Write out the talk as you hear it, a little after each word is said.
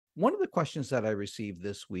One of the questions that I received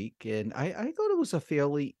this week, and I thought it was a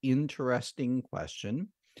fairly interesting question.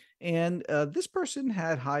 And this person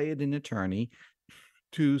had hired an attorney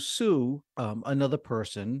to sue another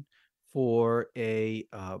person for a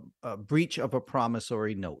breach of a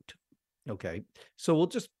promissory note. Okay, so we'll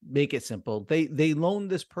just make it simple. They loaned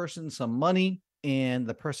this person some money, and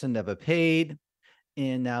the person never paid,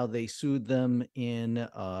 and now they sued them in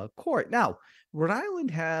court. Now, Rhode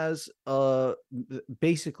Island has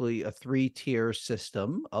basically a three-tier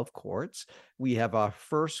system of courts. We have our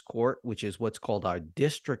first court, which is what's called our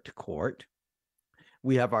district court.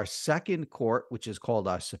 We have our second court, which is called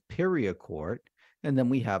our superior court. And then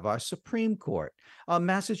we have our Supreme Court.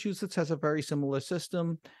 Massachusetts has a very similar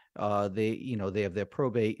system. They have their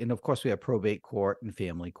probate, and of course, we have probate court and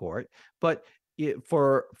family court. But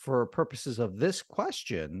for purposes of this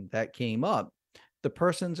question that came up, the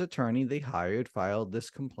person's attorney they hired filed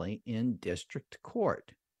this complaint in district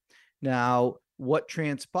court. Now, what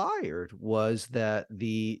transpired was that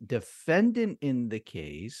the defendant in the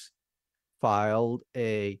case filed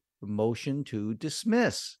a motion to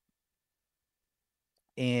dismiss.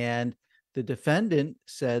 And the defendant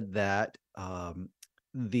said that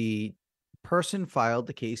the person filed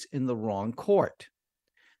the case in the wrong court.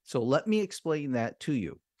 So let me explain that to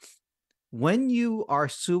you. When you are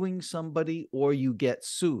suing somebody or you get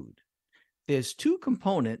sued, there's two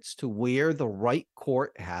components to where the right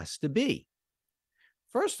court has to be.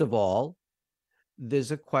 First of all,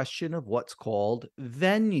 there's a question of what's called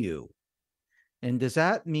venue. And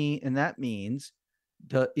that means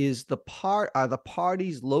are the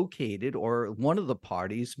parties located, or one of the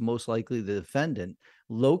parties, most likely the defendant,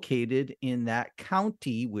 located in that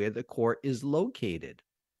county where the court is located?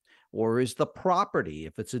 Or is the property,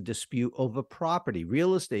 if it's a dispute over property,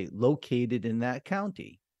 real estate, located in that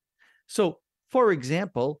county? So, for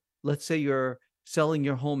example, let's say you're selling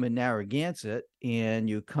your home in Narragansett and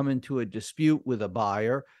you come into a dispute with a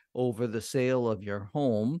buyer over the sale of your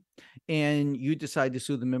home, and you decide to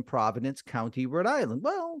sue them in Providence County, Rhode Island.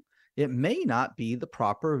 Well, it may not be the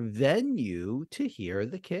proper venue to hear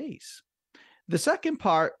the case. The second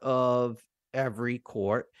part of every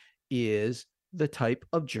court is the type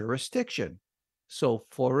of jurisdiction. So,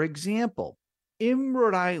 for example, in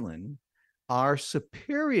Rhode Island, our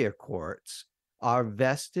superior courts are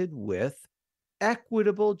vested with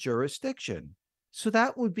equitable jurisdiction. So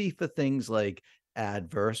that would be for things like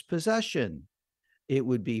adverse possession. It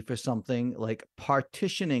would be for something like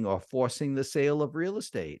partitioning or forcing the sale of real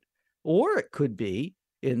estate. Or it could be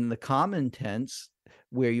in the common tense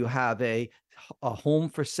where you have a home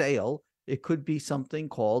for sale. It could be something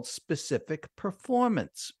called specific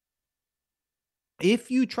performance.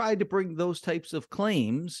 If you try to bring those types of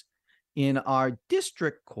claims in our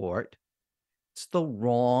district court, it's the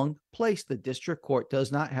wrong place. The district court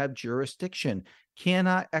does not have jurisdiction,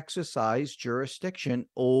 cannot exercise jurisdiction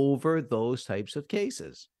over those types of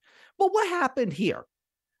cases. Well, what happened here?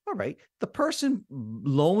 All right, the person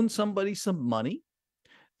loaned somebody some money.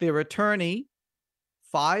 Their attorney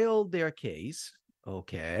filed their case,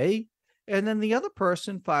 okay, and then the other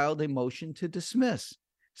person filed a motion to dismiss,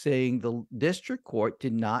 saying the district court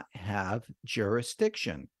did not have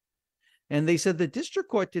jurisdiction. And they said the district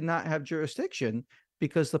court did not have jurisdiction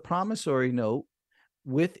because the promissory note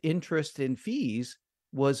with interest and fees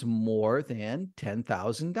was more than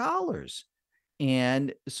 $10,000.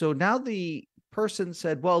 And so now the person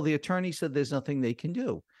said, well, the attorney said there's nothing they can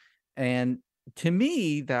do. And to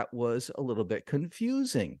me, that was a little bit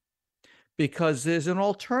confusing because there's an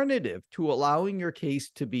alternative to allowing your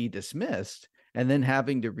case to be dismissed and then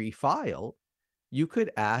having to refile. You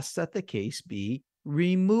could ask that the case be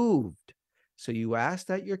removed. So you ask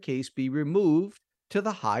that your case be removed to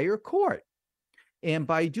the higher court. And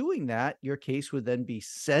by doing that, your case would then be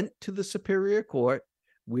sent to the superior court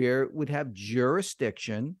where it would have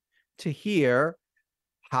jurisdiction to hear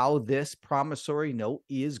how this promissory note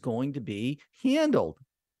is going to be handled.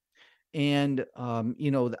 And,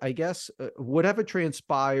 I guess whatever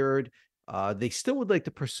transpired, they still would like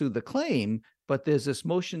to pursue the claim, but there's this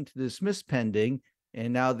motion to dismiss pending.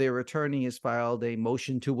 And now their attorney has filed a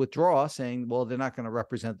motion to withdraw saying, well, they're not going to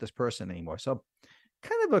represent this person anymore. So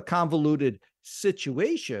kind of a convoluted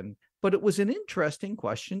situation, but it was an interesting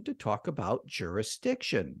question to talk about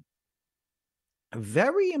jurisdiction.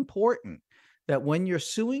 Very important that when you're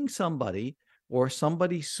suing somebody or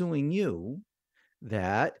somebody suing you,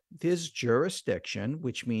 that there's jurisdiction,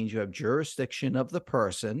 which means you have jurisdiction of the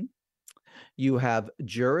person, you have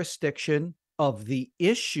jurisdiction of the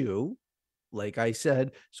issue. Like I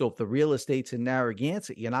said, so if the real estate's in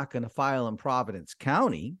Narragansett, you're not going to file in Providence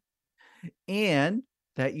County, and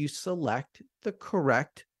that you select the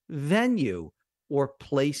correct venue, or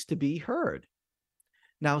place to be heard.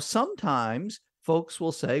 Now, sometimes folks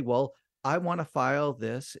will say, well, I want to file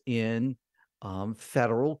this in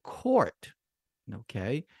federal court.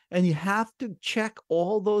 Okay. And you have to check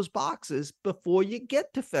all those boxes before you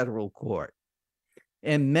get to federal court.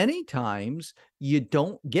 And many times you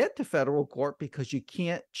don't get to federal court because you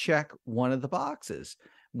can't check one of the boxes,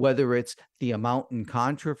 whether it's the amount in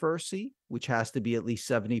controversy, which has to be at least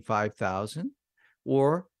 75,000,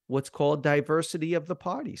 or what's called diversity of the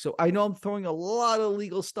party. So I know I'm throwing a lot of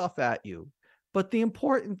legal stuff at you, but the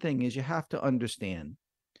important thing is you have to understand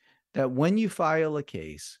that when you file a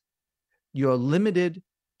case, you're limited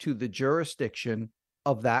to the jurisdiction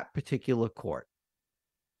of that particular court.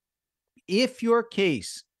 If your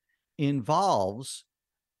case involves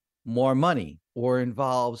more money or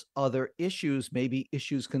involves other issues, maybe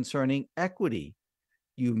issues concerning equity,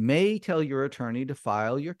 you may tell your attorney to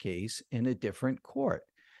file your case in a different court.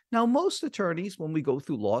 Now, most attorneys, when we go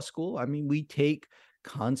through law school, I mean, we take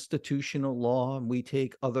constitutional law and we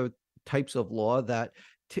take other types of law that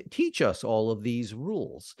teach us all of these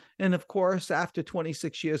rules. And of course, after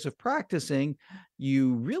 26 years of practicing,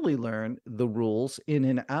 you really learn the rules in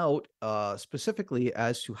and out, specifically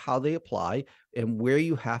as to how they apply and where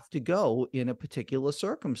you have to go in a particular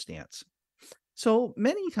circumstance. So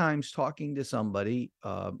many times talking to somebody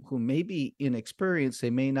who may be inexperienced, they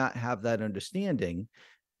may not have that understanding,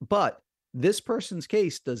 but this person's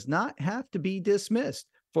case does not have to be dismissed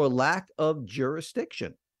for lack of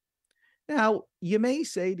jurisdiction. Now, you may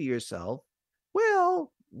say to yourself,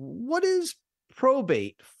 well, what is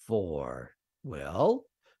probate for? Well,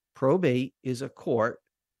 probate is a court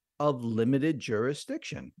of limited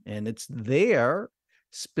jurisdiction, and it's there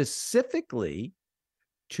specifically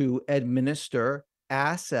to administer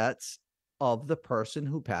assets of the person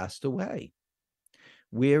who passed away.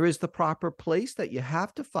 Where is the proper place that you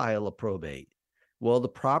have to file a probate? Well, the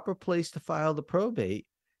proper place to file the probate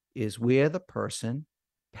is where the person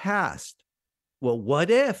passed. Well, what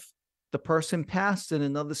if the person passed in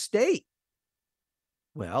another state?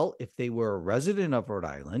 Well, if they were a resident of Rhode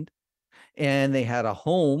Island and they had a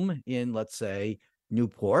home in, let's say,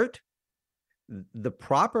 Newport, the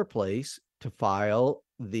proper place to file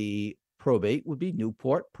the probate would be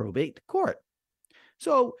Newport Probate Court.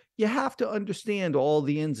 So you have to understand all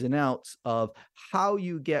the ins and outs of how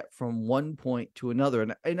you get from one point to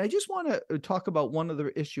another. And I just want to talk about one other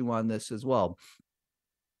issue on this as well.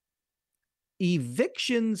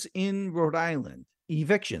 Evictions in Rhode Island,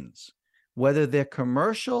 whether they're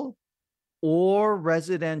commercial or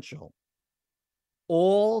residential,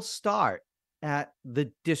 all start at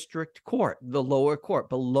the district court, the lower court,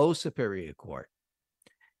 below Superior Court.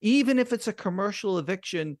 Even if it's a commercial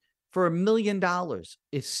eviction for $1 million,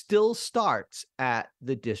 it still starts at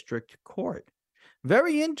the district court.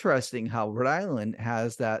 Very interesting how Rhode Island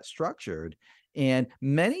has that structured, and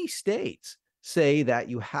many states say that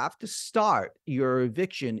you have to start your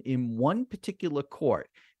eviction in one particular court,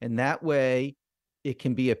 and that way it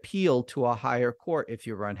can be appealed to a higher court if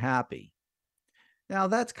you're unhappy. Now,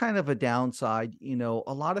 that's kind of a downside. You know,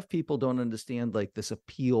 a lot of people don't understand like this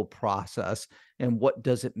appeal process and what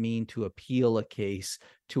does it mean to appeal a case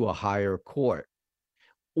to a higher court.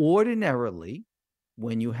 Ordinarily,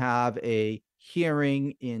 when you have a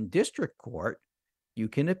hearing in district court, you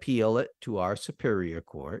can appeal it to our Superior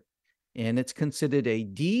Court, and it's considered a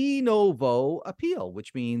de novo appeal,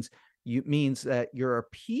 which means that your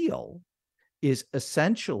appeal is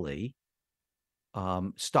essentially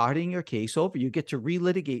starting your case over. You get to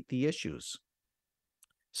relitigate the issues.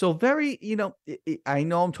 So I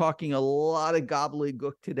know I'm talking a lot of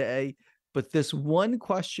gobbledygook today, but this one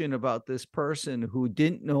question about this person who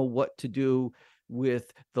didn't know what to do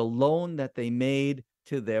with the loan that they made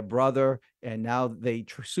to their brother, and now they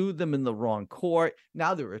sued them in the wrong court.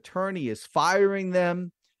 Now their attorney is firing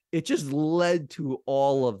them. It just led to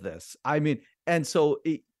all of this. I mean, and so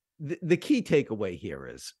the key takeaway here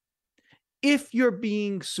is, if you're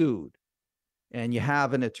being sued and you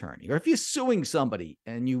have an attorney, or if you're suing somebody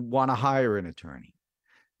and you want to hire an attorney,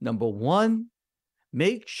 number one,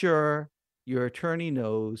 make sure your attorney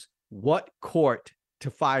knows what court to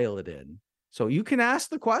file it in. So you can ask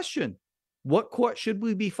the question, what court should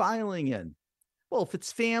we be filing in? Well, if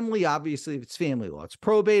it's family, obviously it's family law. It's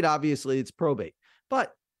probate, obviously it's probate.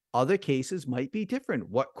 But other cases might be different.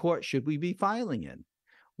 What court should we be filing in?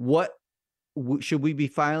 What should we be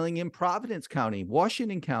filing in Providence County,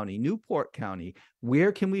 Washington County, Newport County?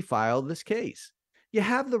 Where can we file this case? You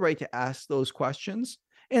have the right to ask those questions,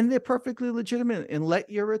 and they're perfectly legitimate, and let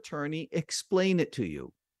your attorney explain it to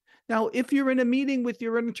you. Now, if you're in a meeting with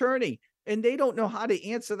your attorney and they don't know how to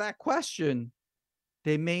answer that question,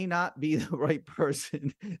 they may not be the right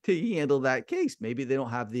person to handle that case. Maybe they don't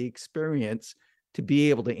have the experience to be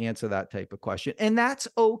able to answer that type of question. And that's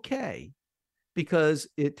okay, because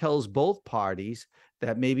it tells both parties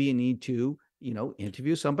that maybe you need to,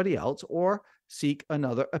 interview somebody else or seek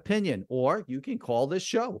another opinion. Or you can call this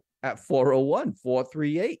show at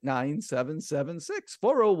 401-438-9776,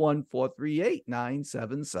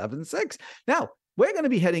 401-438-9776. Now, we're going to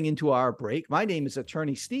be heading into our break. My name is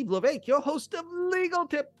Attorney Steve Levesque, your host of Legal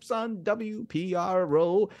Tips on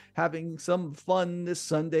WPRO, having some fun this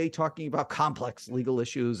Sunday talking about complex legal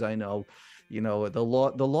issues. I know, the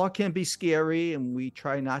law can be scary, and we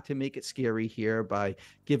try not to make it scary here by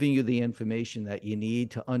giving you the information that you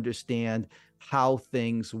need to understand how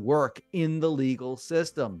things work in the legal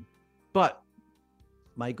system. But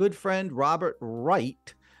my good friend Robert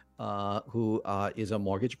Wright, who is a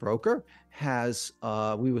mortgage broker,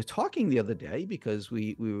 we were talking the other day because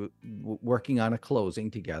we were working on a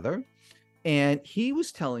closing together, and he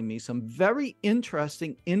was telling me some very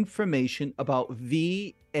interesting information about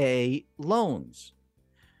VA loans.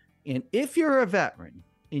 And if you're a veteran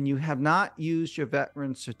and you have not used your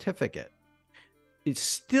veteran certificate, it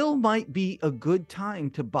still might be a good time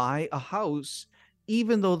to buy a house,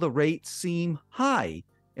 even though the rates seem high.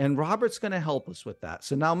 And Robert's going to help us with that.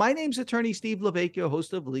 So now, my name's Attorney Steve Levesque,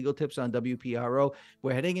 host of Legal Tips on WPRO.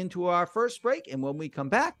 We're heading into our first break, and when we come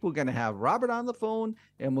back, we're going to have Robert on the phone,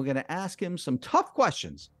 and we're going to ask him some tough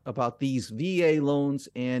questions about these VA loans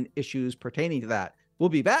and issues pertaining to that. We'll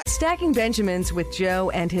be back. Stacking Benjamins with Joe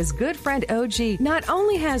and his good friend OG not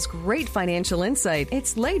only has great financial insight,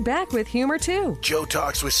 it's laid back with humor too. Joe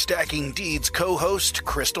talks with Stacking Deeds co-host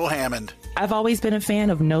Crystal Hammond. I've always been a fan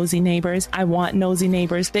of nosy neighbors. I want nosy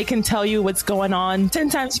neighbors. They can tell you what's going on 10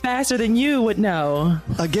 times faster than you would know.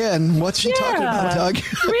 Again, what's she talking about, Doug?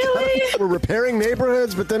 Really? We're repairing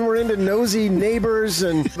neighborhoods, but then we're into nosy neighbors,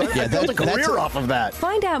 and I built a career off of that.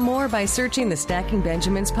 Find out more by searching the Stacking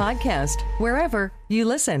Benjamins podcast, wherever you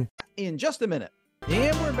listen. In just a minute.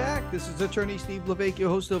 And we're back. This is Attorney Steve Levesque, your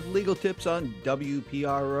host of Legal Tips on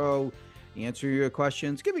WPRO. Answer your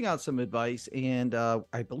questions, giving out some advice, and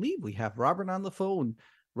I believe we have Robert on the phone.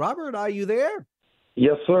 Robert, are you there?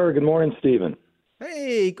 Yes, sir. Good morning, Stephen.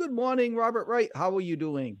 Hey, good morning, Robert Wright. How are you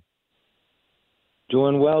doing?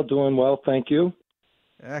 Doing well. Thank you.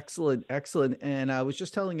 Excellent. And I was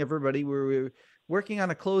just telling everybody we were working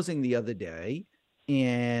on a closing the other day,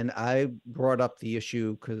 and I brought up the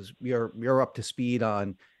issue because you're up to speed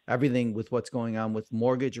on everything with what's going on with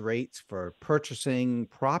mortgage rates for purchasing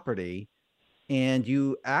property. And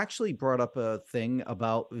you actually brought up a thing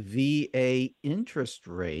about VA interest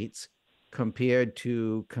rates compared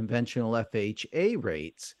to conventional FHA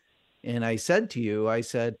rates. And I said to you, I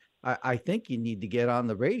think you need to get on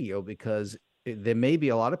the radio, because there may be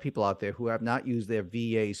a lot of people out there who have not used their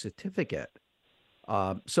VA certificate.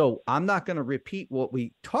 So I'm not going to repeat what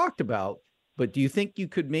we talked about, but do you think you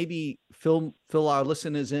could maybe fill our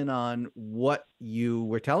listeners in on what you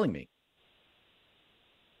were telling me?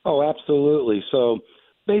 Oh, absolutely. So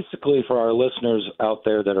basically, for our listeners out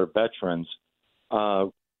there that are veterans,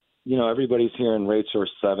 everybody's hearing rates are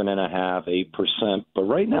 7.5%, 8%. But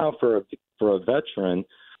right now, for a veteran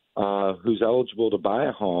who's eligible to buy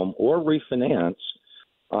a home or refinance,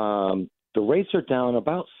 the rates are down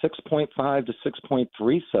about 6.5 to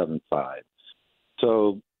 6.375.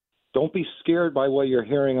 So don't be scared by what you're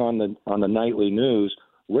hearing on the nightly news.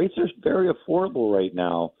 Rates are very affordable right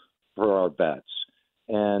now for our vets.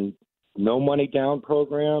 And no money down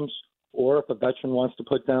programs, or if a veteran wants to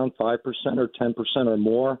put down 5% or 10% or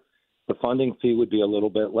more, the funding fee would be a little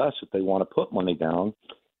bit less if they want to put money down.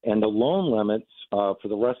 And the loan limits for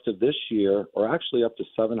the rest of this year are actually up to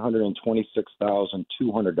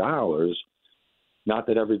 $726,200. Not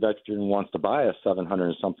that every veteran wants to buy a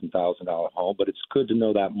 $700-something thousand home, but it's good to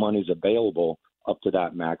know that money's available up to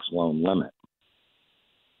that max loan limit.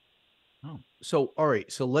 Oh, so all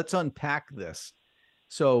right. So let's unpack this.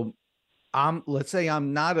 So let's say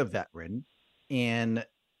I'm not a veteran and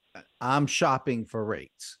I'm shopping for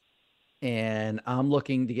rates, and I'm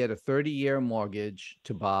looking to get a 30-year mortgage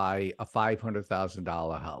to buy a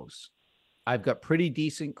 $500,000 house. I've got pretty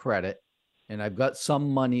decent credit, and I've got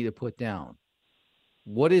some money to put down.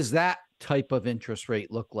 What does that type of interest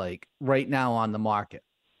rate look like right now on the market?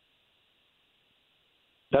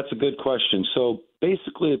 That's a good question. So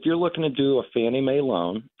basically, if you're looking to do a Fannie Mae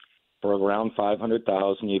loan for around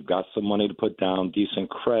 $500,000, you've got some money to put down, decent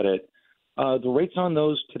credit. The rates on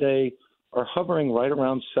those today are hovering right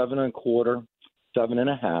around 7.25,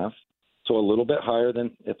 7.5. So a little bit higher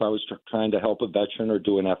than if I was trying to help a veteran or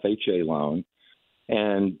do an FHA loan.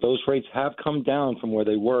 And those rates have come down from where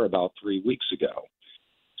they were about 3 weeks ago.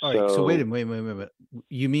 All right. So wait a minute, wait a minute.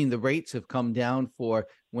 You mean the rates have come down for,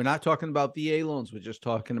 we're not talking about VA loans. We're just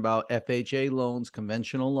talking about FHA loans,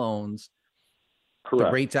 conventional loans. Correct.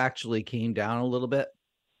 The rates actually came down a little bit.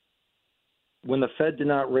 When the Fed did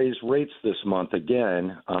not raise rates this month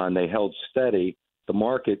again, and they held steady, the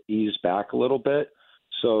market eased back a little bit.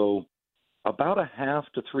 So about a half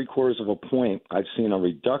to 3/4 of a point, I've seen a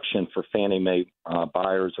reduction for Fannie Mae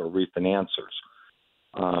buyers or refinancers,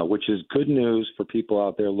 which is good news for people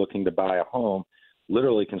out there looking to buy a home.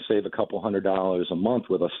 Literally can save a couple $100 a month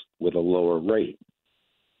with a lower rate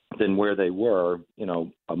than where they were,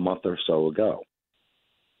 a month or so ago.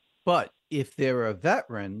 But if they're a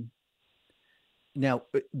veteran, now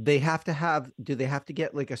do they have to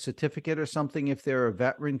get like a certificate or something if they're a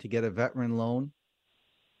veteran to get a veteran loan?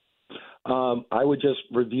 I would just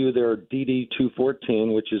review their DD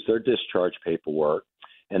 214, which is their discharge paperwork,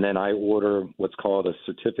 and then I order what's called a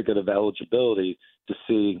certificate of eligibility to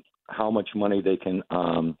see how much money they can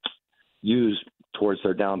use towards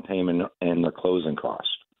their down payment and their closing cost.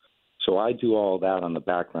 So I do all that on the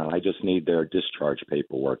background. I just need their discharge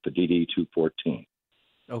paperwork, the DD 214.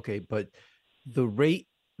 Okay, but the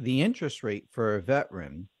interest rate for a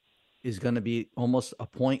veteran is going to be almost a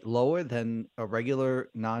point lower than a regular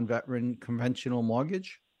non-veteran conventional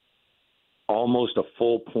mortgage? Almost a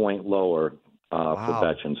full point lower for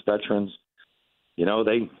veterans. Veterans,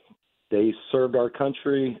 they served our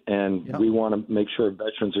country, and we want to make sure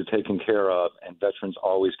veterans are taken care of, and veterans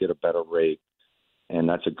always get a better rate, and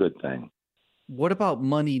that's a good thing. What about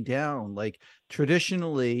money down? Like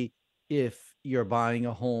traditionally, if you're buying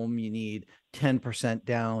a home, you need 10%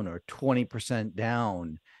 down or 20%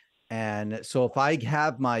 down. And so if I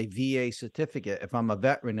have my VA certificate, if I'm a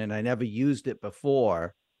veteran and I never used it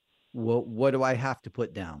before, what do I have to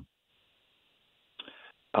put down?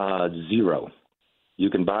 Zero. You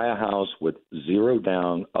can buy a house with zero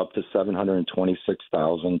down up to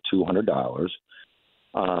 $726,200.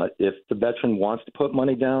 If the veteran wants to put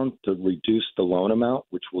money down to reduce the loan amount,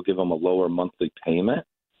 which will give them a lower monthly payment,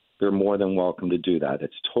 they're more than welcome to do that.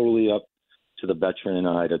 It's totally up to the veteran and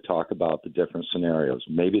I to talk about the different scenarios.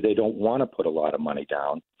 Maybe they don't want to put a lot of money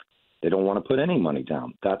down. They don't want to put any money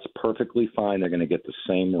down. That's perfectly fine. They're going to get the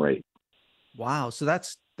same rate. Wow. So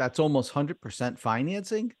that's almost 100%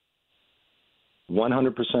 financing?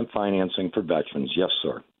 100% financing for veterans. Yes,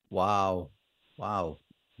 sir. Wow.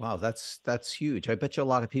 That's huge. I bet you a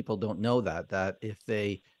lot of people don't know that if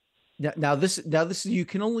they, now this, you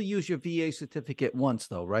can only use your VA certificate once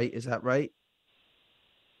though, right? Is that right?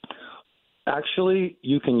 Actually,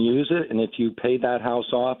 you can use it, and if you pay that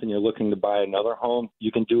house off and you're looking to buy another home,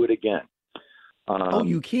 you can do it again.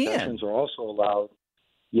 You can? Veterans are also allowed.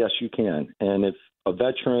 Yes, you can. And if a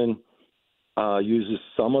veteran uses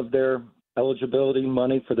some of their eligibility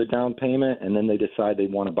money for the down payment and then they decide they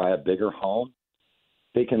want to buy a bigger home,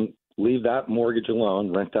 they can leave that mortgage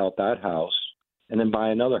alone, rent out that house, and then buy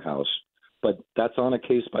another house. But that's on a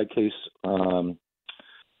case-by-case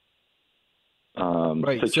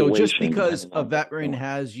right. situation. So just because a veteran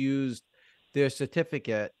has used their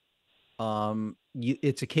certificate,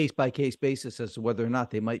 it's a case-by-case basis as to whether or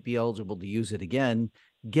not they might be eligible to use it again,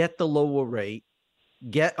 get the lower rate,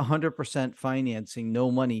 get 100% financing,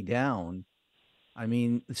 no money down. I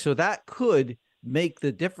mean, so that could make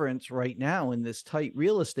the difference right now in this tight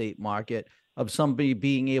real estate market of somebody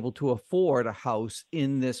being able to afford a house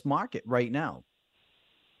in this market right now.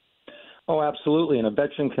 Oh, absolutely. And a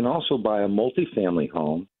veteran can also buy a multifamily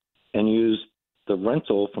home and use the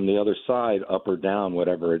rental from the other side, up or down,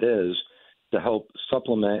 whatever it is, to help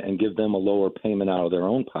supplement and give them a lower payment out of their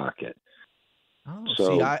own pocket. Oh,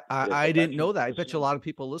 so see, I didn't know that. I bet you a lot of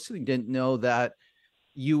people listening didn't know that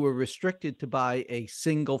you were restricted to buy a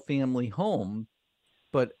single family home.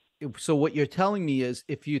 But so what you're telling me is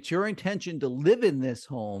if it's your intention to live in this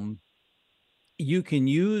home, you can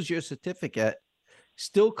use your certificate,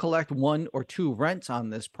 still collect 1 or 2 rents on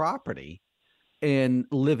this property and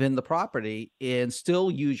live in the property and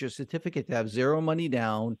still use your certificate to have zero money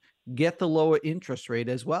down, get the lower interest rate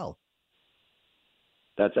as well.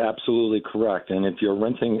 That's absolutely correct. And if you're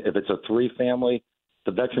renting, if it's a 3-family,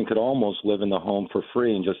 the veteran could almost live in the home for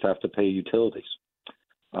free and just have to pay utilities,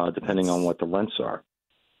 depending on what the rents are.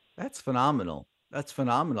 That's phenomenal. That's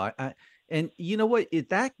phenomenal. And you know what?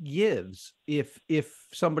 That gives, if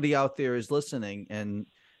somebody out there is listening and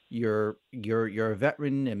you're a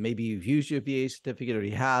veteran and maybe you've used your VA certificate or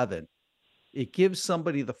you haven't, it gives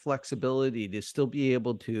somebody the flexibility to still be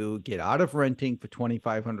able to get out of renting for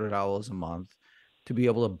 $2,500 a month, to be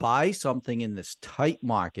able to buy something in this tight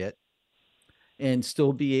market and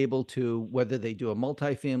still be able to, whether they do a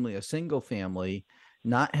multifamily or single family,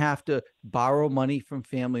 not have to borrow money from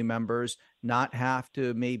family members, not have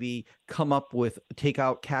to maybe take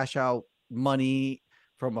out cash out money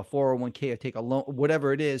from a 401k or take a loan,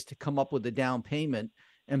 whatever it is, to come up with a down payment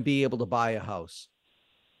and be able to buy a house.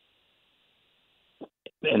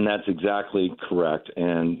 And that's exactly correct.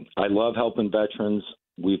 And I love helping veterans.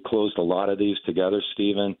 We've closed a lot of these together,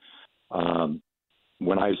 Stephen.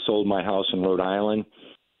 When I sold my house in Rhode Island,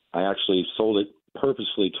 I actually sold it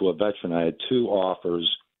purposely to a veteran. I had two offers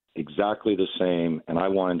exactly the same, and I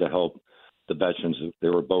wanted to help the veterans. They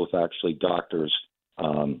were both actually doctors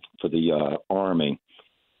for the Army.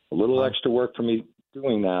 A little extra work for me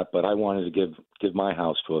doing that, but I wanted to give my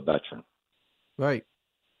house to a veteran. Right.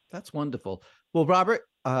 That's wonderful. Well, Robert,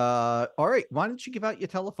 all right, why don't you give out your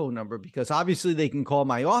telephone number? Because obviously they can call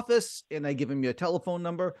my office and I give them your telephone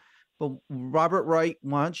number. But Robert Wright,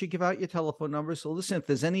 why don't you give out your telephone number? So listen, if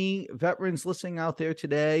there's any veterans listening out there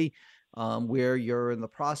today where you're in the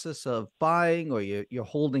process of buying, or you're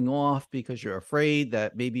holding off because you're afraid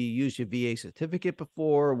that maybe you used your VA certificate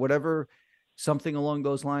before, or whatever, something along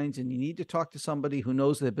those lines, and you need to talk to somebody who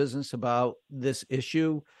knows their business about this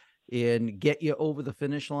issue and get you over the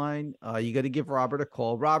finish line, you got to give Robert a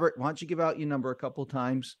call. Robert, why don't you give out your number a couple of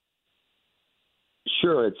times?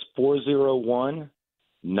 Sure. It's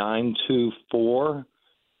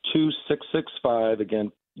 401-924-2665.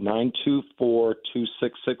 Again,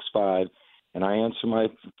 924-2665. And I answer my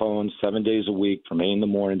phone 7 days a week from 8 in the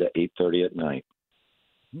morning to 8:30 at night.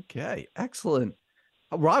 Okay, excellent.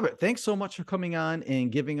 Robert, thanks so much for coming on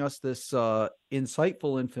and giving us this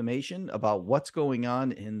insightful information about what's going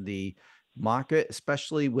on in the market,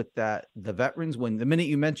 especially with the veterans. When the minute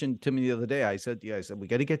you mentioned to me the other day, I said, we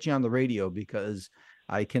got to get you on the radio, because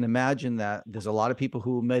I can imagine that there's a lot of people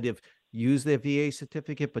who might have used their VA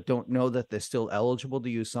certificate, but don't know that they're still eligible to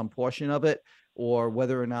use some portion of it, or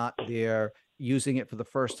whether or not they're using it for the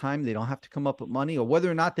first time, they don't have to come up with money, or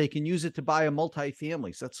whether or not they can use it to buy a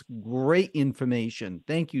multifamily. So that's great information.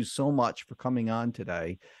 Thank you so much for coming on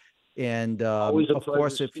today. And of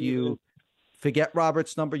course, if you forget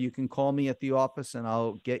Robert's number, you can call me at the office and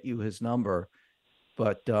I'll get you his number.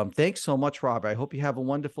 But thanks so much, Robert. I hope you have a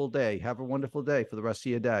wonderful day. Have a wonderful day for the rest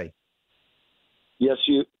of your day. Yes,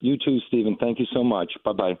 you too, Stephen. Thank you so much.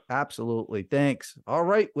 Bye-bye. Absolutely. Thanks. All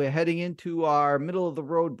right. We're heading into our middle of the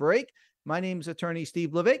road break. My name is Attorney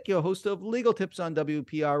Steve Levesque, your host of Legal Tips on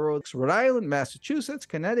WPRO, Rhode Island, Massachusetts,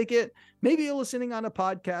 Connecticut. Maybe you're listening on a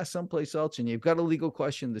podcast someplace else and you've got a legal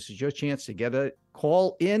question. This is your chance to get a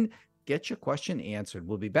call in, get your question answered.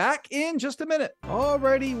 We'll be back in just a minute.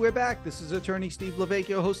 Alrighty, we're back. This is Attorney Steve Levesque,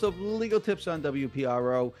 your host of Legal Tips on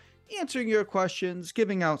WPRO, answering your questions,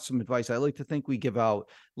 giving out some advice. I like to think we give out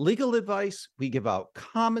legal advice. We give out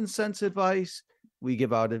common sense advice. We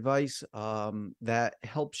give out advice that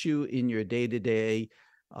helps you in your day-to-day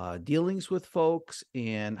dealings with folks,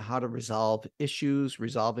 and how to resolve issues,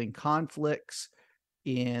 resolving conflicts,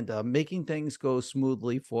 and making things go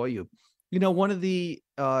smoothly for you. You know, one of the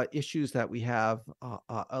issues that we have,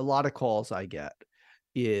 a lot of calls I get,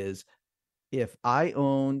 is if I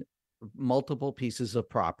own multiple pieces of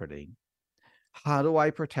property, how do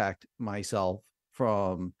I protect my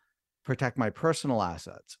personal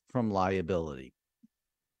assets from liability?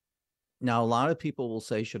 Now, a lot of people will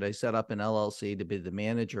say, should I set up an LLC to be the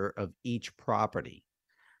manager of each property?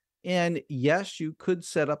 And yes, you could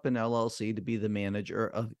set up an LLC to be the manager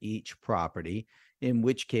of each property, in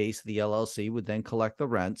which case the LLC would then collect the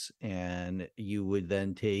rents, and you would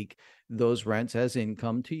then take those rents as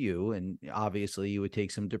income to you. And obviously you would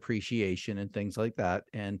take some depreciation and things like that.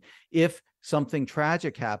 And if something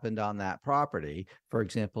tragic happened on that property, for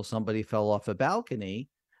example, somebody fell off a balcony,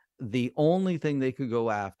 the only thing they could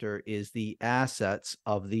go after is the assets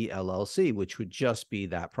of the LLC, which would just be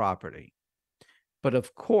that property. But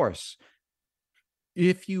of course,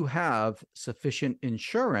 if you have sufficient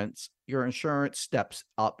insurance, your insurance steps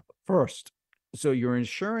up first. So your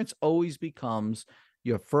insurance always becomes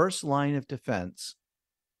your first line of defense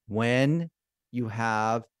when you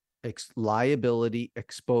have liability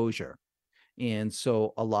exposure. And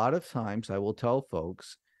so a lot of times I will tell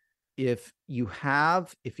folks, if you're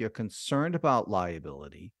concerned about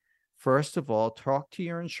liability, first of all, talk to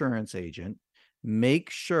your insurance agent, make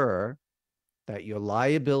sure that your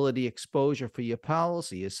liability exposure for your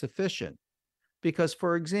policy is sufficient. Because,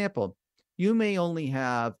 for example, you may only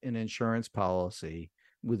have an insurance policy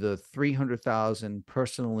with a $300,000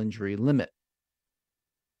 personal injury limit.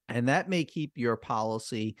 And that may keep your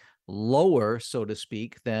policy lower, so to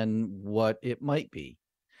speak, than what it might be.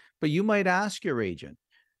 But you might ask your agent,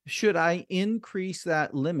 should I increase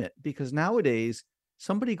that limit? Because nowadays,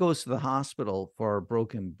 somebody goes to the hospital for a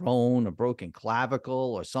broken bone, a broken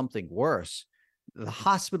clavicle, or something worse, the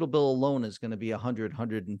hospital bill alone is going to be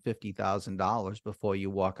 $150,000 before you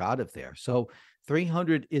walk out of there. So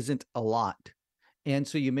 300 isn't a lot. And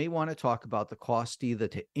so you may want to talk about the cost either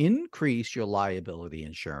to increase your liability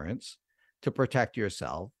insurance to protect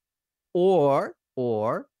yourself, or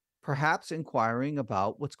perhaps inquiring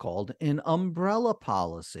about what's called an umbrella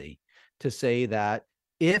policy, to say that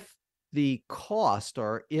if the cost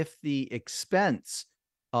or if the expense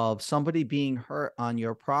of somebody being hurt on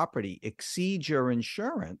your property exceeds your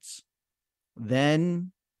insurance,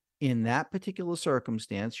 then in that particular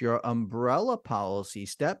circumstance, your umbrella policy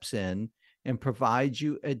steps in and provides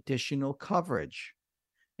you additional coverage.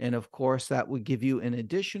 And of course, that would give you an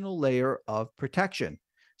additional layer of protection.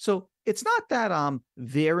 So it's not that I'm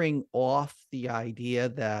veering off the idea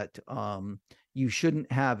that you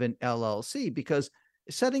shouldn't have an LLC, because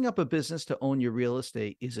setting up a business to own your real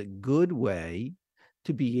estate is a good way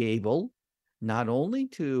to be able not only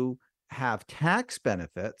to have tax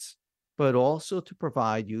benefits, but also to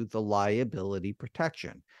provide you the liability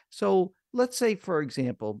protection. So let's say, for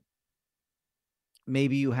example,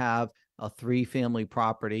 maybe you have a 3-family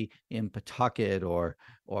property in Pawtucket or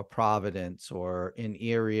Providence, or an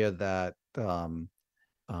area that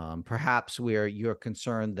perhaps where you're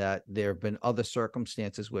concerned that there have been other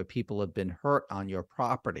circumstances where people have been hurt on your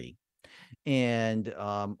property. And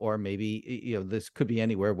or maybe this could be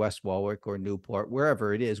anywhere, West Warwick or Newport,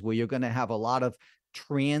 wherever it is, where you're going to have a lot of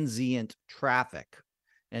transient traffic.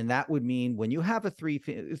 And that would mean when you have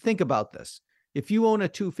think about this. If you own a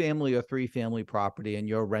 2-family or 3-family property and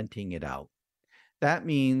you're renting it out, that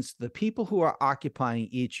means the people who are occupying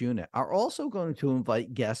each unit are also going to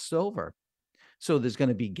invite guests over. So there's going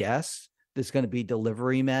to be guests, there's going to be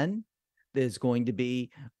delivery men, there's going to be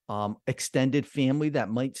extended family that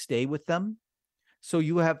might stay with them. So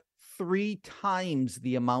you have 3 times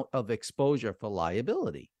the amount of exposure for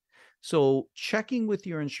liability. So checking with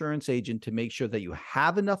your insurance agent to make sure that you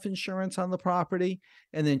have enough insurance on the property,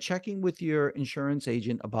 and then checking with your insurance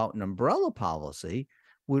agent about an umbrella policy,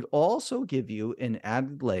 would also give you an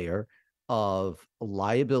added layer of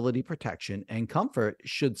liability protection and comfort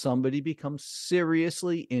should somebody become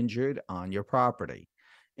seriously injured on your property.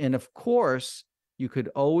 And of course, you could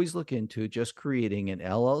always look into just creating an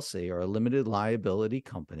LLC or a limited liability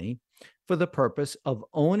company for the purpose of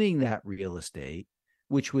owning that real estate,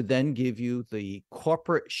 which would then give you the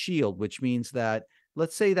corporate shield, which means that,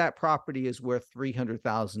 let's say that property is worth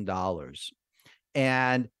 $300,000.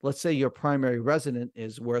 And let's say your primary resident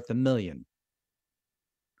is worth $1 million.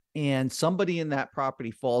 And somebody in that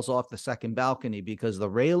property falls off the second balcony because the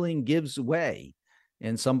railing gives way,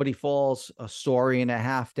 and somebody falls 1.5 stories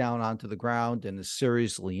down onto the ground and is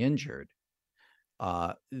seriously injured.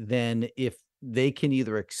 Then if they can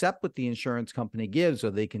either accept what the insurance company gives,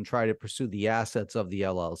 or they can try to pursue the assets of the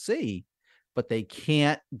LLC, but they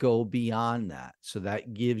can't go beyond that. So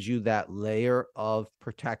that gives you that layer of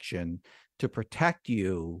protection to protect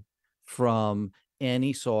you from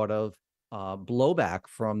any sort of blowback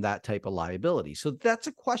from that type of liability. So that's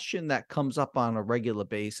a question that comes up on a regular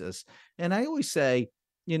basis. And I always say,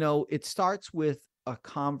 it starts with a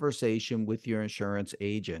conversation with your insurance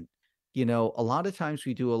agent. A lot of times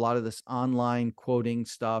we do a lot of this online quoting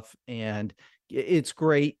stuff, and it's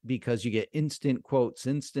great because you get instant quotes,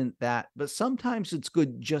 instant that, but sometimes it's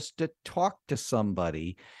good just to talk to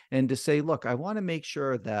somebody and to say, look, I want to make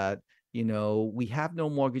sure that, we have no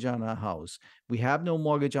mortgage on our house, we have no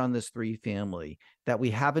mortgage on this 3-family, that we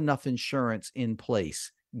have enough insurance in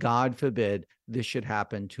place. God forbid this should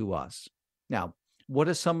happen to us. Now, what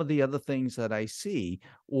are some of the other things that I see,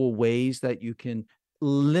 or ways that you can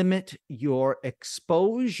limit your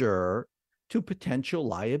exposure to potential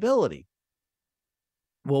liability?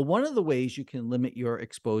 Well, one of the ways you can limit your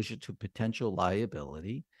exposure to potential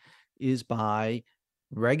liability is by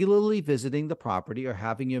regularly visiting the property, or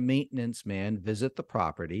having your maintenance man visit the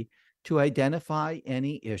property to identify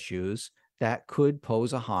any issues that could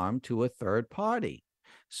pose a harm to a third party.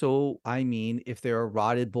 So, if there are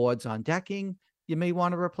rotted boards on decking, you may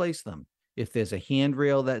want to replace them. If there's a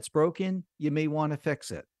handrail that's broken, you may want to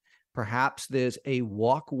fix it. Perhaps there's a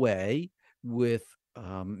walkway with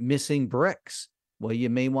missing bricks. Well, you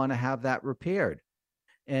may want to have that repaired.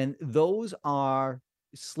 And those are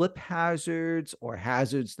slip hazards or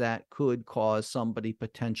hazards that could cause somebody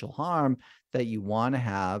potential harm that you want to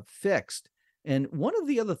have fixed. And one of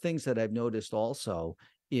the other things that I've noticed also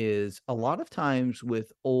is a lot of times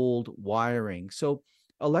with old wiring. So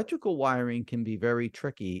electrical wiring can be very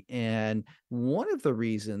tricky. And one of the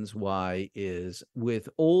reasons why is with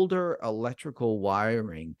older electrical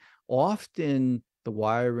wiring, often the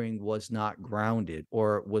wiring was not grounded,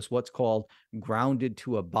 or was what's called grounded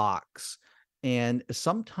to a box. And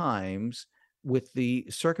sometimes with the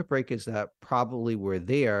circuit breakers that probably were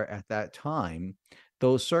there at that time,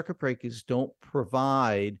 those circuit breakers don't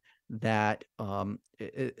provide that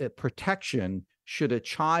protection should a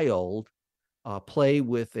child play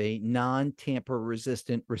with a non-tamper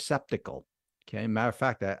resistant receptacle. Okay, matter of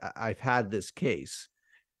fact, I've had this case.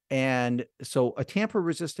 And so a tamper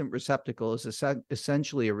resistant receptacle is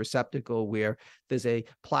essentially a receptacle where there's a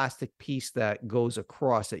plastic piece that goes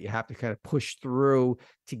across that you have to kind of push through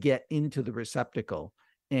to get into the receptacle.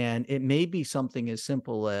 And it may be something as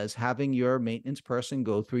simple as having your maintenance person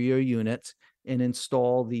go through your units and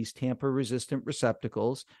install these tamper resistant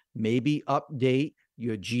receptacles, maybe update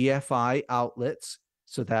your GFI outlets.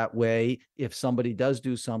 So that way, if somebody does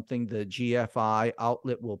do something, the GFI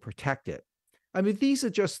outlet will protect it. I mean, these are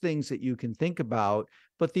just things that you can think about,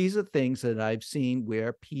 but these are things that I've seen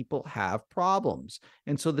where people have problems.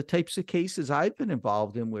 And so the types of cases I've been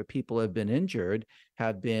involved in where people have been injured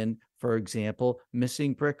have been, for example,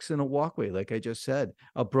 missing bricks in a walkway, like I just said,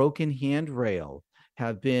 a broken handrail,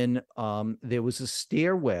 have been, there was a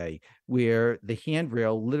stairway where the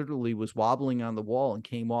handrail literally was wobbling on the wall and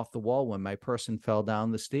came off the wall when my person fell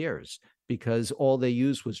down the stairs because all they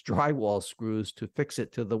used was drywall screws to fix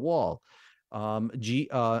it to the wall. A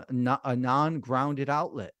non-grounded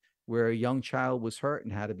outlet where a young child was hurt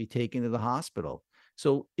and had to be taken to the hospital.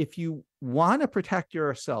 So if you want to protect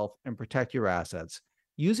yourself and protect your assets,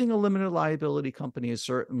 using a limited liability company is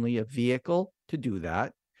certainly a vehicle to do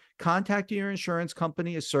that. Contacting your insurance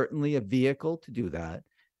company is certainly a vehicle to do that.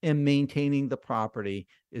 And maintaining the property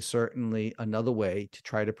is certainly another way to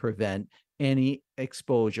try to prevent any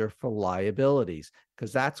exposure for liabilities,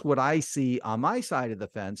 because that's what I see on my side of the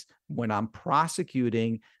fence when I'm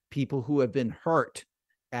prosecuting people who have been hurt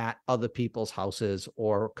at other people's houses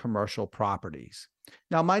or commercial properties.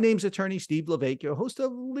 Now, my name's attorney Steve Levesque, host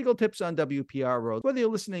of Legal Tips on WPRO. Whether you're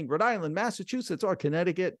listening Rhode Island, Massachusetts, or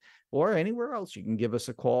Connecticut, or anywhere else, you can give us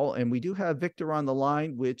a call. And we do have Victor on the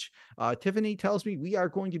line, which Tiffany tells me we are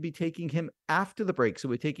going to be taking him after the break. So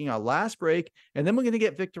we're taking our last break, and then we're going to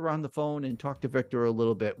get Victor on the phone and talk to Victor a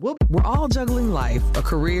little bit. We're all juggling life, a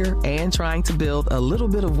career, and trying to build a little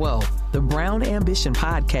bit of wealth. The Brown Ambition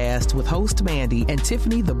podcast with host Mandy and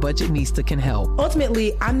Tiffany the Budgetnista can help.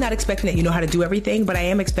 Ultimately, I'm not expecting that you know how to do everything, but I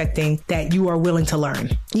am expecting that you are willing to learn.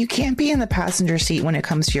 You can't be in the passenger seat when it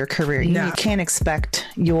comes to your career. No. You can't expect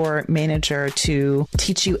your manager to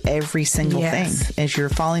teach you every single thing. As you're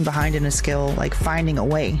falling behind in a skill, like finding a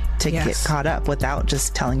way to get caught up without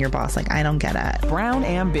just telling your boss, like, I don't get it. Brown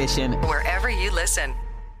Ambition, wherever you listen.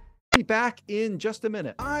 Be back in just a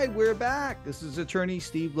minute. Hi, we're back. This is attorney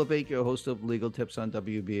Steve Levesque, host of Legal Tips on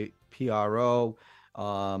WPRO.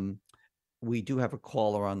 We do have a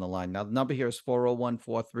caller on the line. Now, the number here is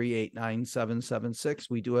 401-438-9776.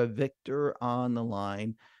 We do have Victor on the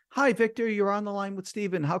line. Hi, Victor. You're on the line with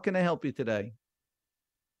Stephen. How can I help you today?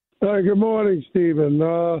 Good morning, Stephen.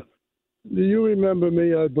 Do you remember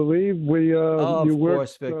me? I believe we. Of you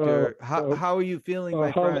course, worked, Victor. How are you feeling,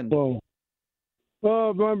 my friend?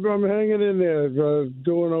 I'm hanging in there,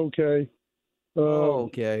 doing okay.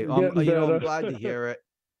 Okay. I'm glad to hear it.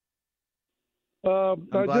 I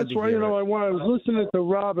was listening to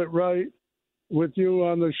Robert Wright with you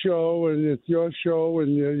on the show, and it's your show,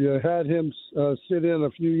 and you had him sit in a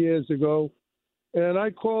few years ago. And I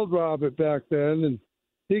called Robert back then, and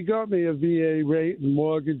he got me a VA rate and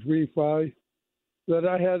mortgage refi that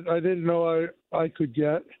I didn't know I could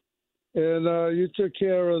get. And you took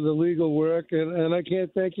care of the legal work, and I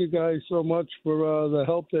can't thank you guys so much for the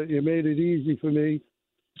help that you made it easy for me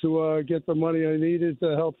to get the money I needed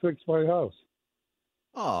to help fix my house.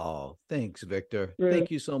 Oh, thanks, Victor.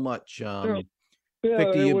 Thank you so much. Victor,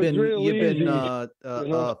 you've been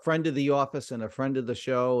a friend of the office and a friend of the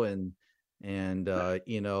show, and well,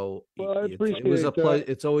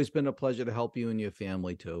 it's always been a pleasure to help you and your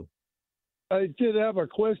family too. I did have a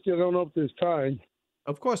question. I don't know if there's time.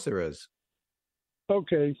 Of course there is.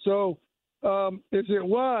 Okay, so is it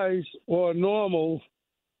wise or normal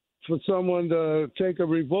for someone to take a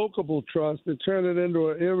revocable trust and turn it into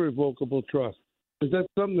an irrevocable trust? Is that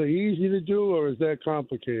something easy to do, or is that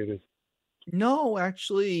complicated? No,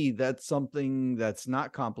 actually, that's something that's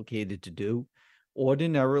not complicated to do.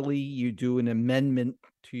 Ordinarily, you do an amendment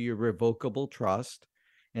to your revocable trust,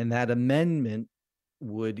 and that amendment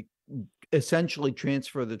would essentially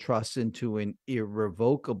transfer the trust into an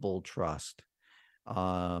irrevocable trust.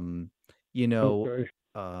 And Victor,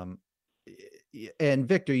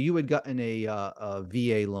 you had gotten a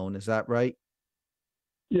VA loan, is that right?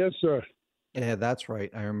 Yes, sir. Yeah, that's right.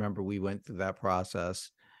 I remember we went through that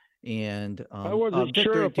process. And I wasn't Victor,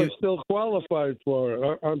 sure if I still qualified for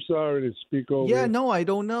it. I'm sorry to speak over yeah, you. no, I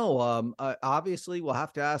don't know. Obviously, we'll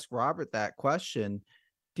have to ask Robert that question.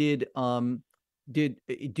 Did do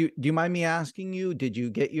you mind me asking you? Did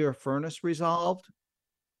you get your furnace resolved?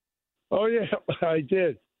 Oh yeah, I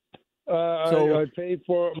did. I paid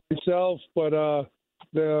for it myself, but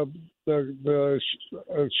the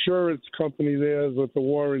insurance company there with the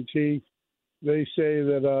warranty, they say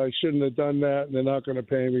that I shouldn't have done that, and they're not going to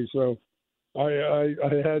pay me. So I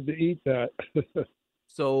had to eat that.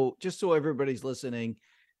 So just so everybody's listening,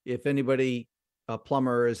 if anybody, a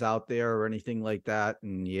plumber is out there or anything like that,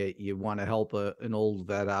 and you want to help an old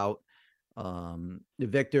vet out,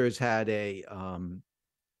 Victor's had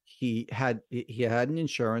he had an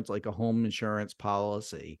insurance, like a home insurance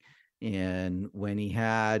policy. And when he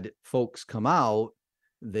had folks come out,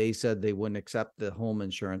 they said they wouldn't accept the home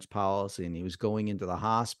insurance policy, and he was going into the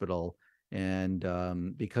hospital. And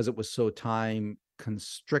because it was so time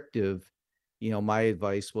constrictive, my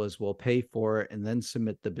advice was, well, pay for it and then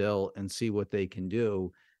submit the bill and see what they can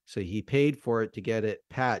do. So he paid for it to get it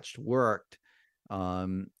patched, worked.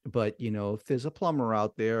 But if there's a plumber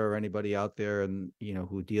out there or anybody out there and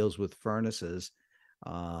who deals with furnaces,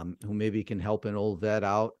 who maybe can help an old vet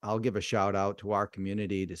out, I'll give a shout out to our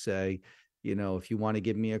community to say, if you want to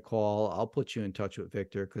give me a call, I'll put you in touch with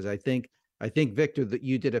Victor. Cause I think Victor, that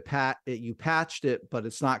you did you patched it, but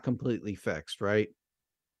it's not completely fixed, right?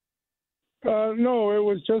 No, it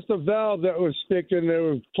was just a valve that was sticking. It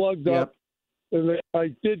was plugged up. And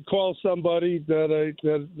I did call somebody that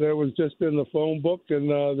was just in the phone book, and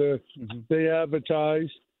they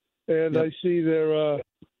advertised. And I see their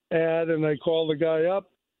ad, and I call the guy up.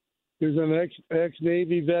 He's an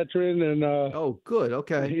ex-Navy veteran, and oh, good,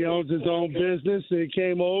 okay. He owns his own business. He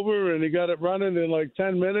came over, and he got it running in like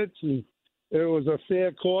 10 minutes, and it was a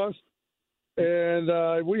fair cost. And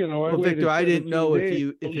well, Victor, I didn't know I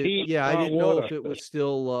didn't know if it was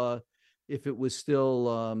still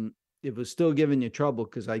it was still giving you trouble,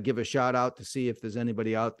 because I give a shout out to see if there's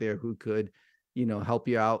anybody out there who could, help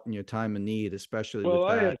you out in your time of need, especially with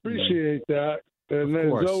that. I appreciate that. And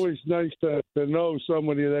it's always nice to know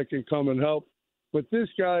somebody that can come and help. But this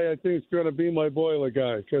guy, I think, is going to be my boiler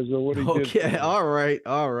guy because of what he did. Okay, all right.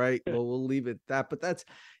 Well, we'll leave it at that. But that's,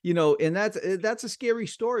 and that's a scary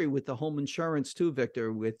story with the home insurance too,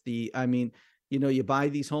 Victor. You buy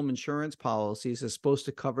these home insurance policies, it's supposed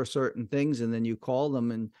to cover certain things, and then you call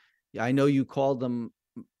them, and I know you called them,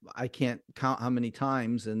 I can't count how many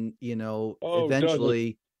times, and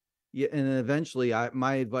eventually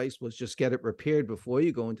my advice was just get it repaired before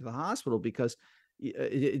you go into the hospital, because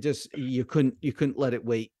you couldn't let it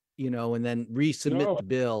wait, and then resubmit the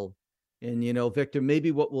bill. And Victor,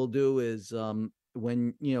 maybe what we'll do is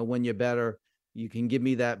when you're better, you can give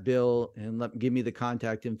me that bill and give me the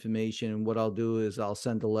contact information. And what I'll do is I'll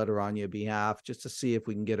send a letter on your behalf just to see if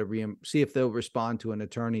we can get see if they'll respond to an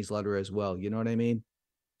attorney's letter as well. You know what I mean?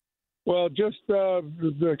 Well, just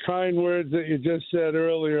the kind words that you just said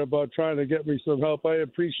earlier about trying to get me some help, I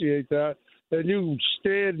appreciate that. And you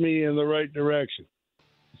steered me in the right direction.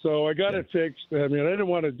 So I got it fixed. I mean, I didn't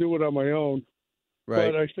want to do it on my own,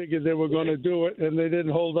 but I figured they were going to do it, and they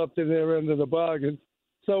didn't hold up to their end of the bargain.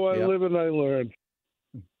 So I live and I learn.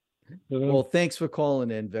 Well, thanks for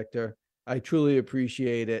calling in, Victor. I truly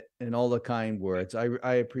appreciate it, and all the kind words.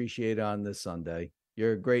 I appreciate it on this Sunday.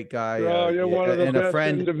 You're a great guy. You're one of the best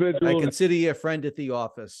individuals. I consider you a friend at the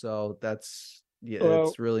office, so it's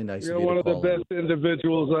really nice. You're one of the best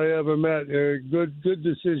individuals I ever met. You're a good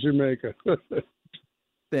decision maker.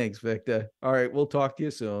 Thanks, Victor. All right, we'll talk to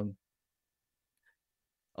you soon.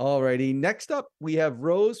 All righty. Next up, we have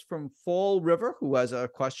Rose from Fall River, who has a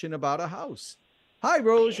question about a house. Hi,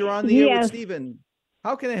 Rose. You're on the air with Stephen.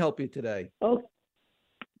 How can I help you today? Oh,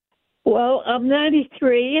 well, I'm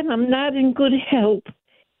 93 and I'm not in good health.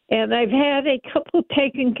 And I've had a couple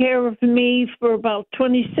taking care of me for about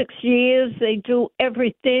 26 years. They do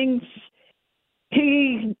everything.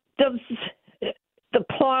 He does the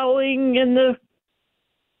plowing and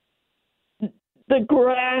the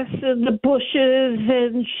grass and the bushes,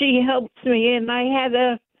 and she helps me. And I had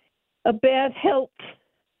a bad health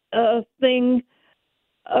thing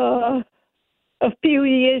a few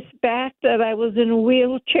years back that I was in a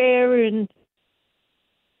wheelchair and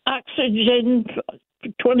oxygen for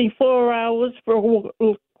 24 hours for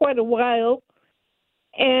quite a while.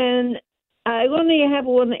 And I only have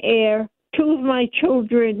one heir. Two of my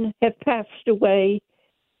children have passed away.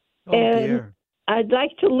 Oh, dear. I'd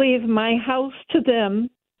like to leave my house to them.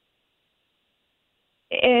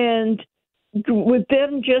 And with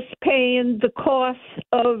them just paying the cost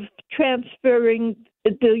of transferring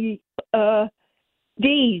the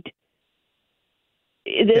deed.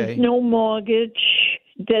 There's no mortgage.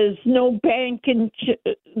 There's no banking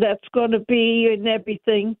that's going to be and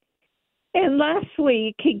everything. And last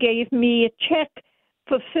week he gave me a check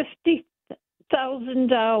for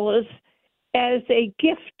 $50,000 as a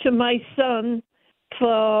gift to my son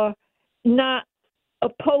for not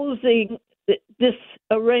opposing this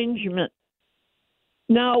arrangement.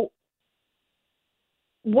 Now,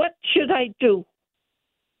 what should I do?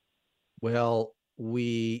 Well,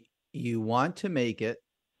 you want to make it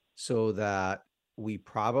so that we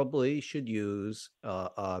probably should use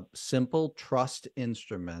a simple trust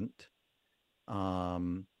instrument.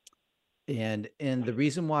 And the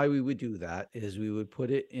reason why we would do that is we would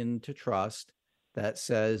put it into trust that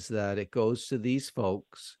says that it goes to these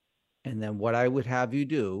folks. And then what I would have you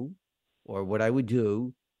do, or what I would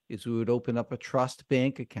do, is we would open up a trust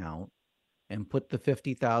bank account and put the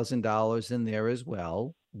 $50,000 in there as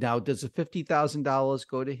well. Now, does the $50,000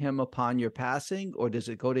 go to him upon your passing, or does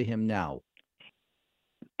it go to him now?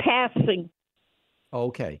 Passing.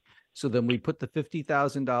 Okay. So then we put the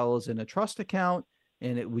 $50,000 in a trust account,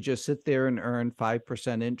 and it would just sit there and earn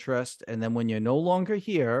 5% interest. And then when you're no longer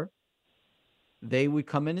here, they would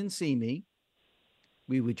come in and see me.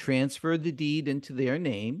 We would transfer the deed into their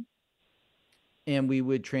name, and we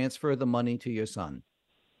would transfer the money to your son.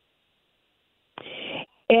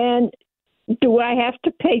 And do I have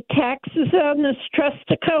to pay taxes on this trust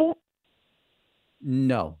account?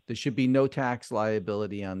 No, there should be no tax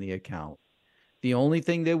liability on the account. The only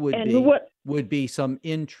thing there would be some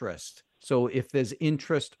interest. So if there's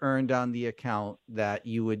interest earned on the account that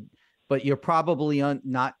you would, but you're probably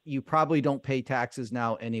you probably don't pay taxes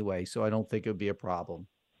now anyway. So I don't think it would be a problem.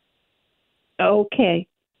 Okay.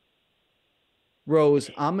 Rose,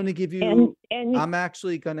 I'm going to give you, I'm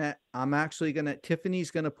actually going to,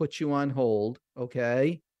 Tiffany's going to put you on hold.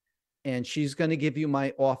 Okay. And she's going to give you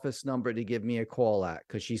my office number to give me a call at,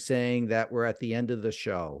 because she's saying that we're at the end of the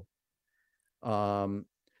show.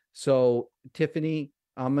 So Tiffany,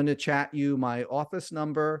 I'm going to chat you my office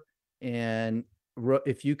number, and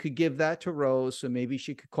if you could give that to Rose, so maybe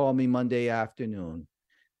she could call me Monday afternoon.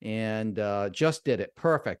 And just did it.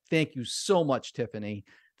 Perfect. Thank you so much, Tiffany.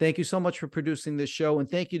 Thank you so much for producing this show. And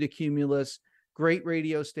thank you to Cumulus, great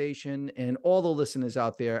radio station, and all the listeners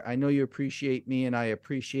out there. I know you appreciate me, and I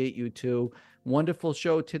appreciate you too. Wonderful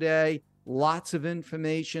show today. Lots of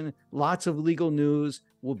information, lots of legal news.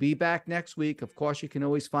 We'll be back next week. Of course, you can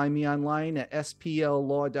always find me online at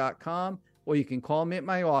spllaw.com, or you can call me at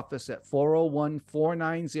my office at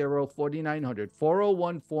 401-490-4900,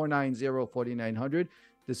 401-490-4900.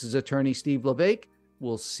 This is attorney Steve Levesque.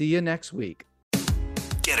 We'll see you next week.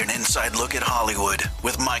 Get an inside look at Hollywood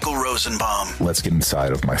with Michael Rosenbaum. Let's get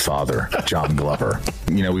inside of my father, John Glover.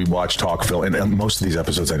 You know, we watch talk film, and most of these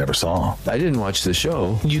episodes I never saw. I didn't watch the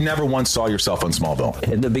show. You never once saw yourself on Smallville?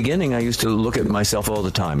 In the beginning, I used to look at myself all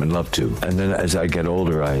the time and love to. And then as I get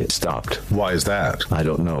older, I stopped. Why is that? I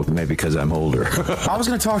don't know. Maybe because I'm older. I was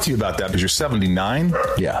going to talk to you about that because you're 79?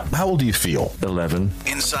 Yeah. How old do you feel? 11.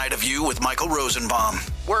 Inside of You with Michael Rosenbaum.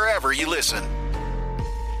 Wherever you listen.